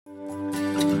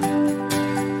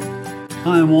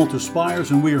Hi, I'm Walter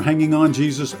Spires, and we are hanging on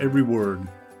Jesus every word.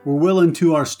 We're well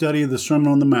into our study of the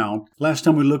Sermon on the Mount. Last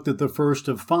time we looked at the first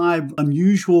of 5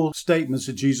 unusual statements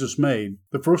that Jesus made.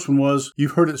 The first one was,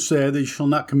 "You've heard it said that you shall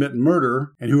not commit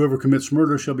murder, and whoever commits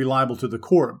murder shall be liable to the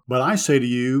court. But I say to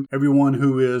you, everyone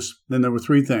who is," then there were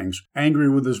 3 things, "angry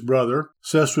with his brother,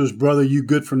 says to his brother, you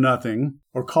good for nothing,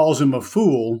 or calls him a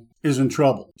fool, is in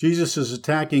trouble." Jesus is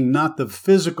attacking not the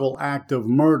physical act of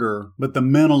murder, but the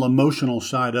mental, emotional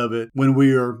side of it when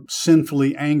we are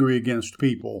sinfully angry against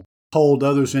people, hold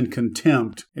others in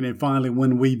contempt, and then finally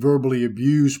when we verbally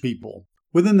abuse people.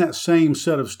 Within that same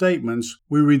set of statements,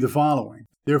 we read the following.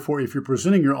 "Therefore, if you're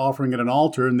presenting your offering at an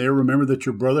altar and there remember that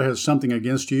your brother has something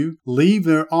against you, leave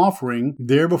their offering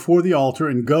there before the altar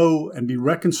and go and be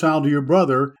reconciled to your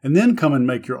brother, and then come and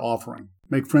make your offering.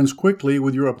 Make friends quickly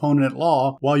with your opponent at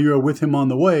law while you are with him on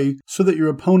the way, so that your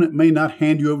opponent may not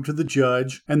hand you over to the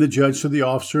judge, and the judge to the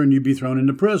officer, and you be thrown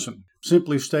into prison."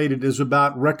 Simply stated, is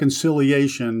about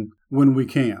reconciliation when we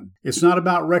can. It's not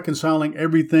about reconciling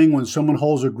everything when someone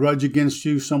holds a grudge against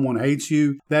you, someone hates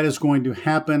you. That is going to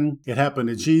happen. It happened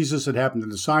to Jesus. It happened to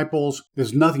the disciples.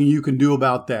 There's nothing you can do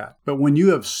about that. But when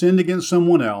you have sinned against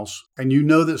someone else, and you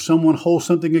know that someone holds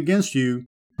something against you,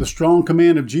 the strong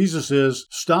command of Jesus is,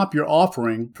 stop your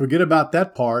offering, forget about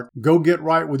that part, go get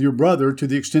right with your brother to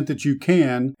the extent that you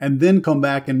can, and then come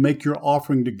back and make your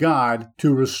offering to God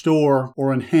to restore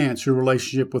or enhance your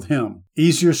relationship with Him.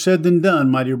 Easier said than done,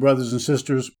 my dear brothers and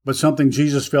sisters, but something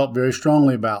Jesus felt very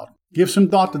strongly about. Give some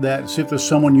thought to that and see if there's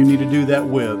someone you need to do that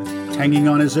with. Hanging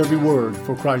on His every word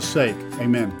for Christ's sake.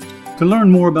 Amen. To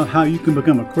learn more about how you can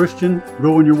become a Christian,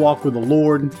 grow in your walk with the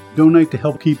Lord, donate to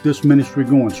help keep this ministry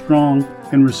going strong,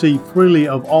 and receive freely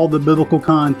of all the biblical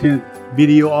content,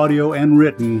 video, audio, and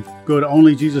written, go to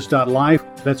onlyjesus.life.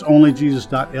 That's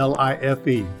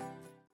onlyjesus.life.